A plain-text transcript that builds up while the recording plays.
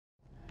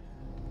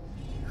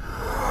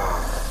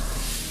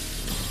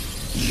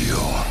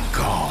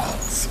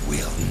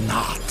will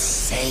not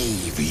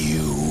save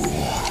you.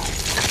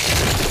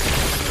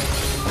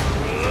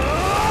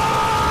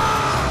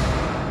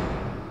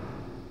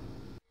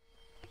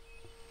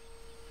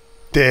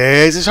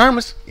 This is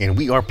Harmless, and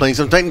we are playing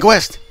some Titan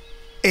Quest.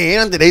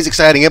 And on today's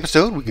exciting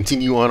episode, we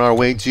continue on our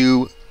way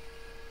to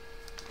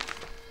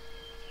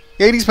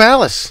Hades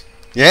Palace.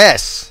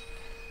 Yes!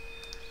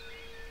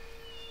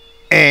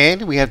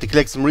 And we have to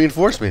collect some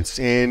reinforcements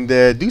and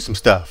do some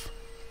stuff.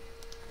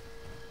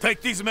 Take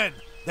these men.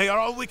 They are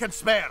all we can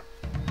spare.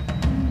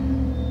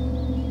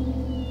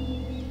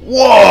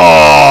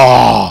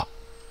 Whoa!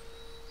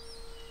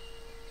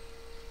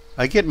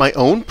 I get my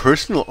own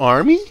personal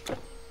army?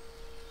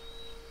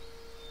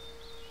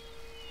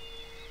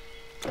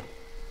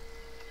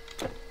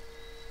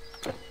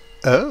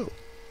 Oh.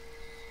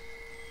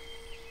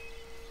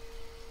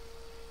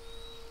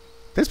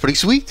 That's pretty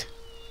sweet.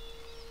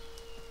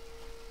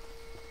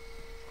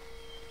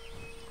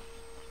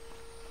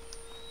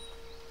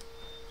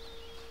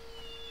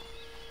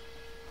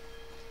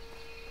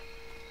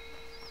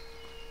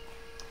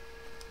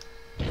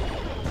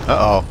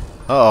 Uh-oh.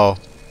 Uh-oh.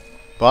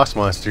 Boss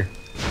monster.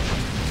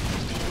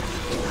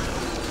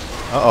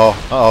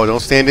 Uh-oh. Uh-oh. Don't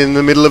stand in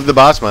the middle of the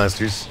boss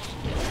monsters.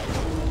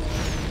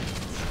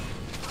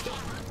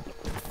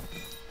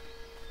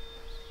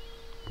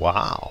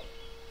 Wow.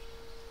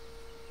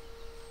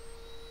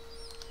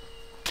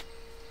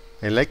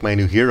 I like my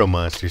new hero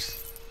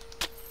monsters.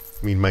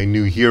 I mean, my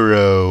new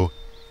hero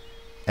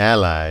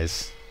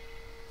allies.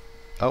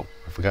 Oh,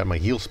 I forgot my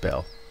heal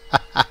spell.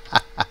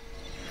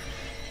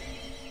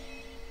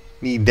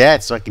 Need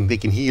that so they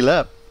can heal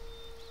up.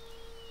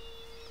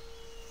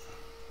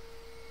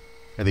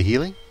 Are they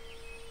healing?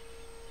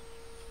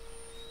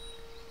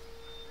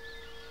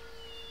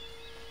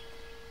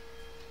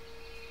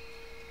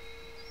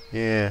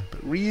 Yeah,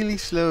 but really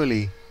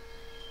slowly.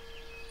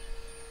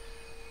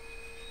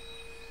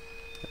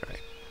 Alright.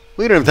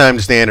 We don't have time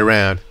to stand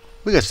around.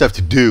 We got stuff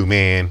to do,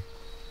 man.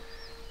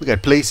 We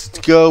got places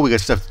to go, we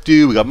got stuff to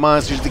do, we got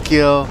monsters to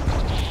kill.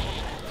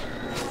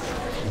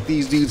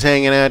 These dudes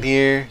hanging out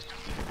here.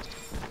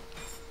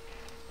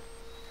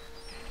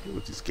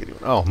 What's this kid doing?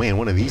 Oh man,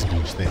 one of these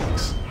boost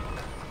things.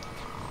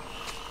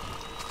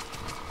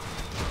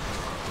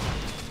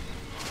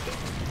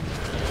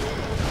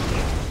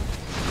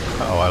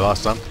 Uh-oh, I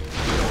lost something.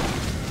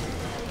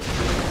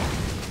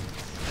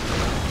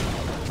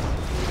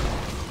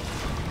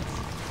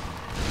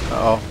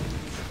 Uh-oh.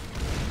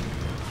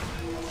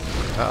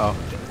 Uh-oh.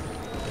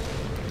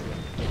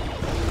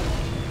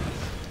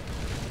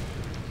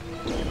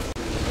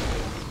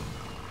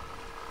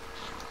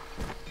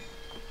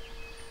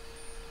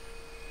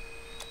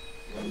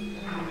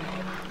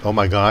 Oh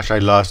my gosh, I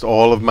lost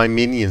all of my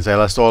minions. I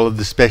lost all of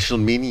the special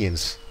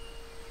minions.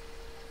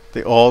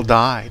 They all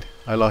died.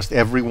 I lost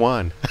every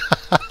one.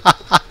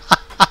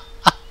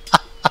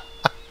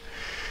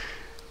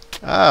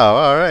 Oh,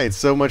 alright.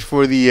 So much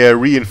for the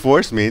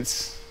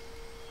reinforcements.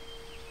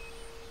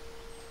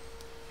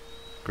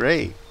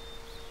 Great.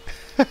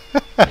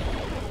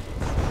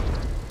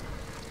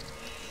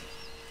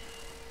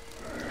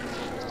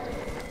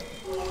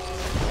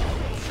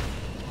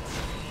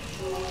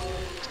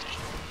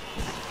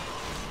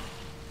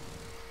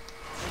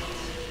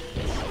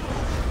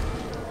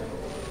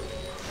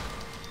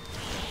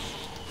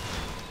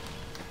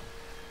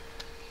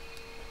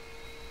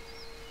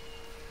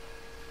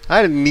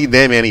 I didn't need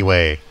them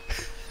anyway.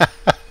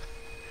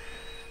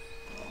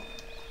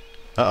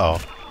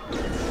 Uh-oh.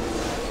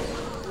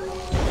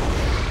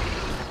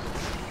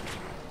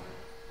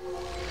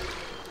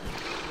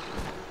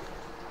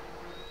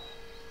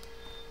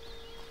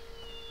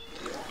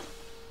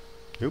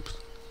 Oops.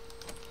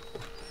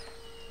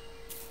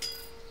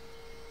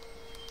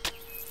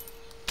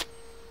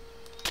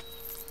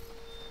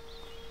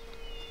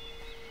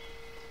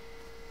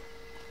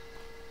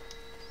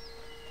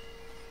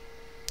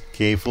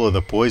 Cave full of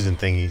the poison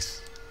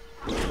thingies.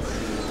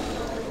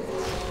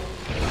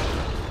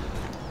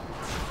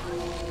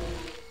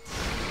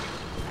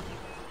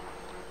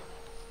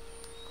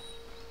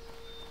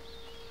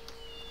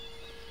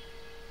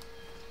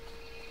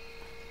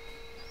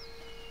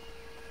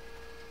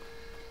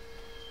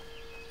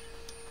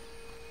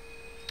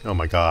 Oh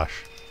my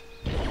gosh.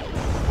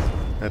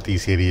 Not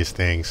these hideous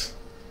things.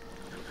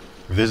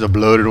 If there's a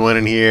bloated one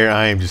in here,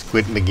 I am just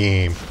quitting the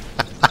game.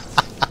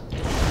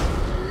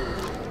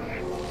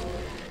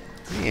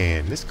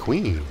 Man, this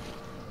queen.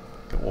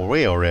 Go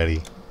away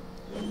already.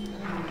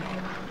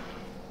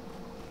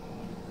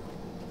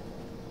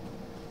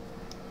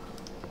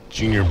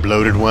 Junior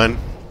bloated one.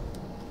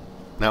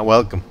 Not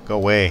welcome. Go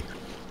away.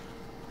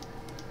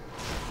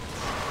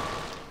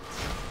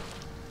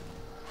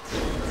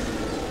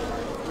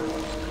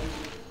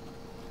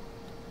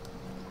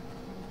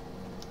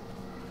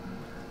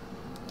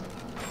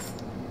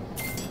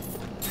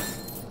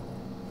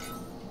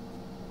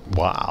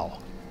 Wow.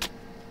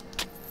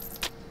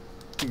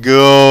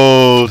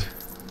 Gold.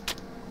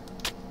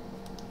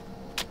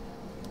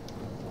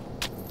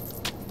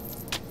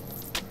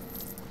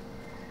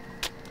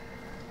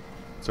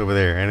 It's over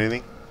there.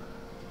 Anything?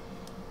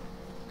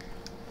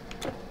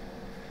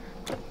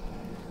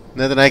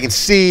 Nothing I can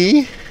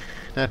see.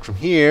 Not from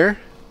here.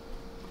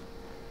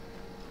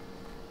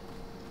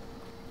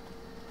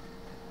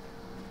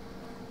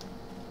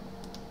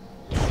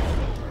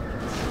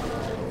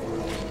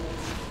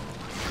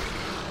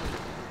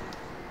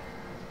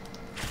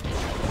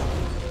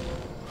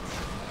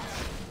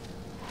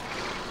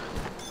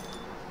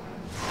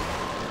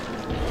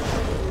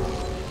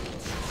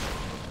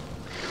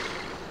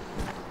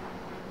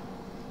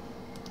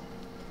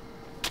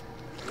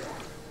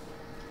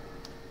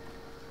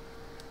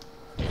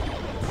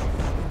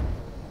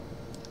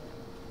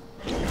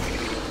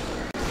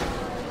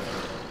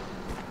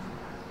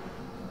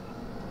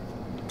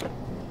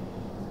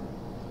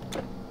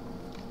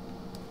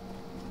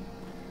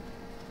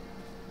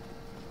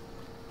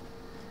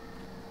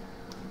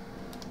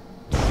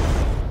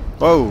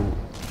 Whoa.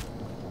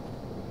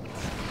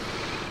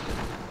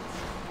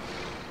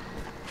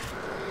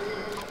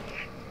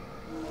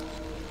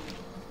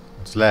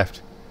 What's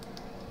left?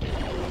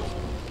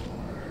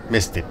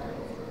 Missed it.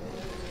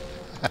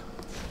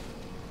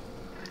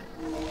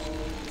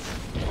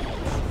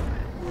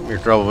 You're a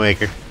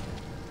troublemaker.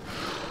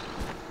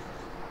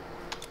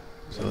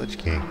 Village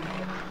King.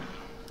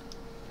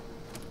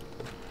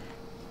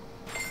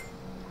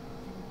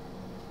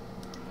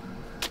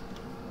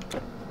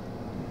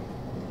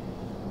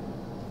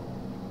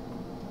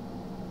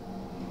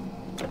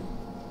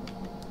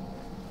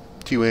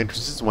 Two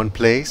entrances, one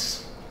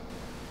place.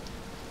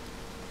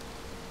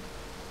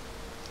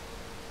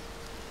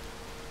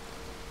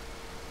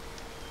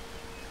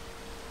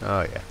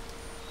 Oh yeah.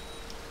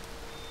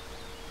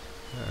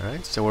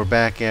 Alright, so we're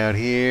back out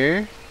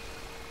here.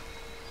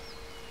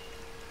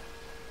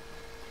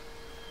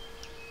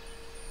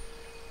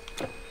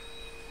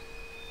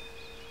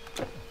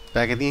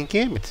 Back at the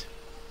encampment.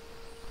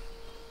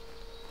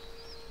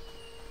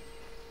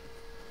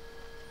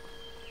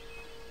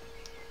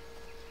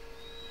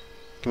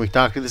 Can we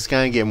talk to this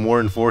guy and get more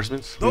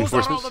enforcements? Those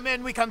are all the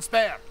men we can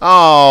spare.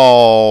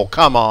 Oh,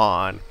 come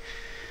on.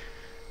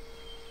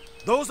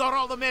 Those are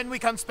all the men we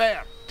can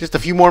spare. Just a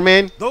few more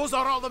men? Those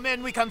are all the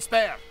men we can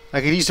spare.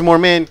 I could use some more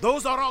men.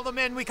 Those are all the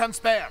men we can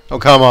spare. Oh,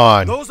 come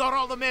on. Those are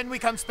all the men we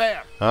can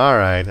spare.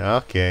 Alright,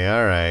 okay,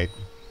 alright.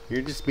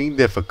 You're just being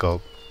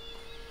difficult.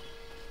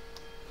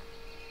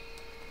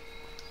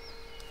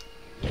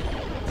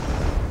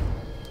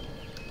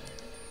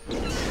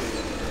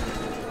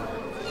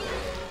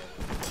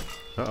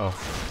 Uh-oh.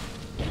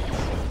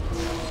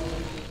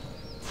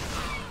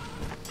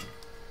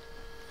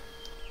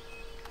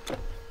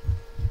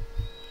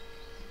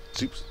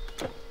 Oops.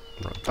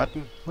 Wrong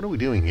button. What are we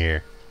doing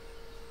here?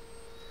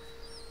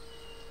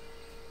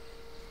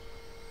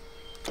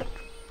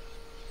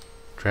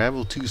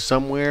 Travel to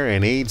somewhere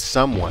and aid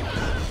someone.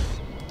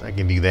 I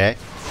can do that.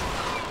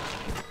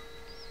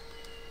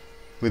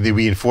 With the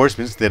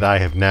reinforcements that I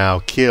have now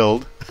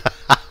killed.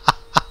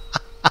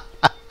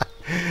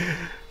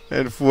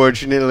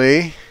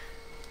 Unfortunately.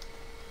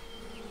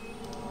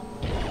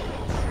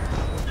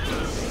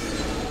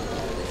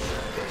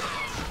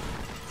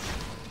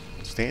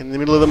 Stand in the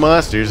middle of the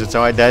monsters. That's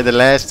how I died the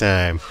last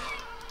time.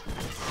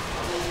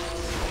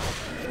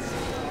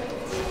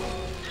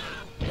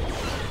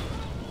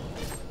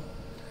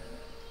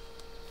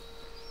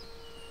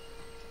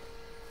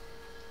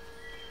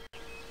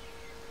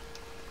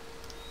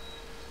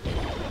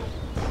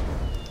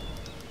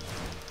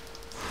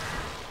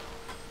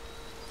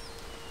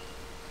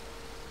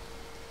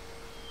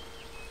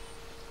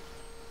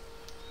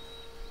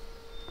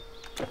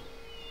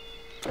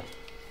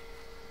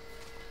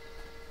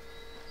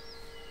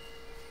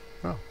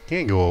 Oh,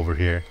 can't go over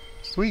here.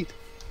 Sweet.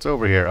 It's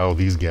over here. Oh,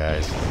 these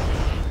guys.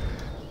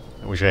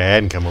 I wish I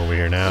hadn't come over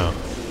here now.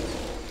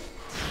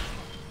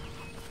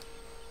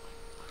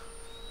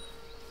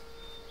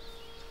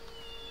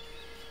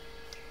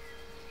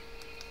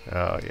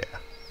 Oh,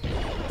 yeah.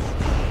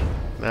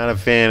 Not a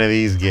fan of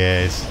these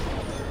guys.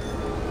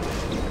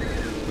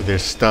 With their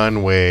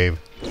stun wave.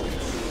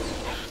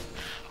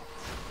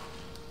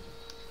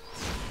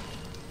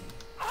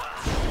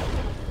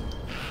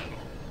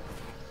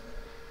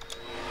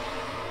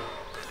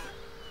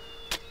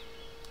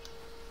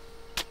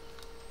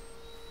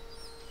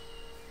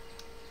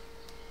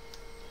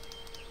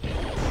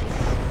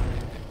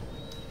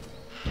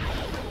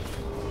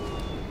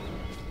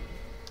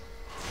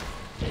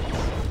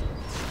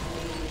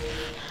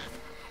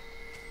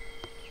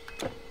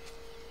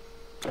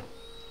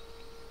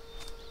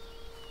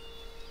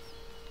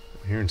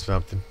 Hearing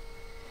something.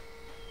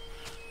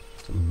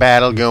 Some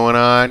battle going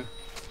on.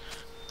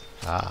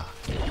 Ah.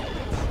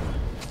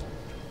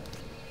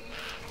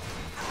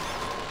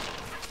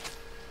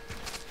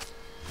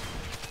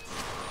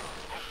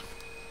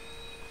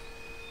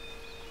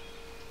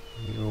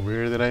 Anything over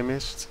here that I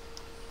missed?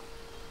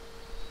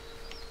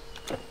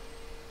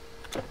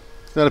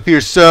 Does not appear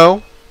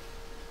so.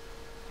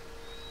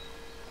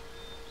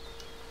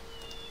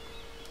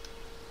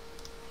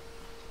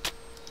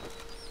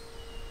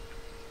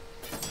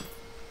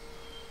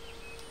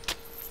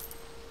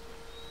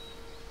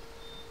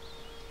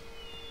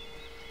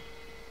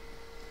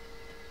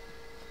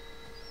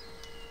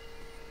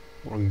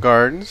 More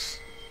gardens.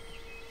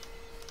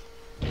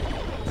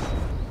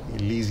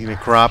 Elysian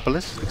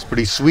Necropolis. Looks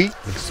pretty sweet.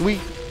 Looks sweet.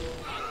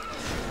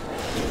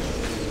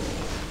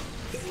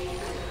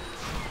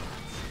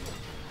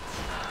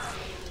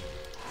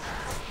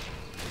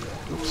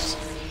 Oops.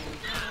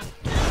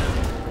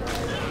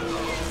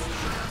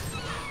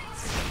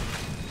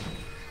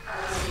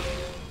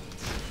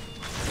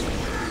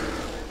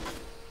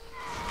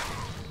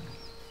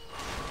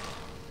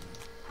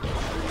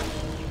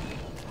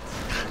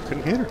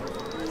 Couldn't hit her.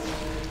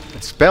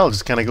 That spell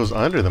just kind of goes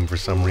under them for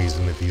some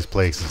reason at these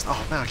places.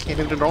 Oh, no, I can't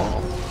hit it at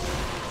all.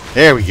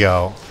 There we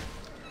go.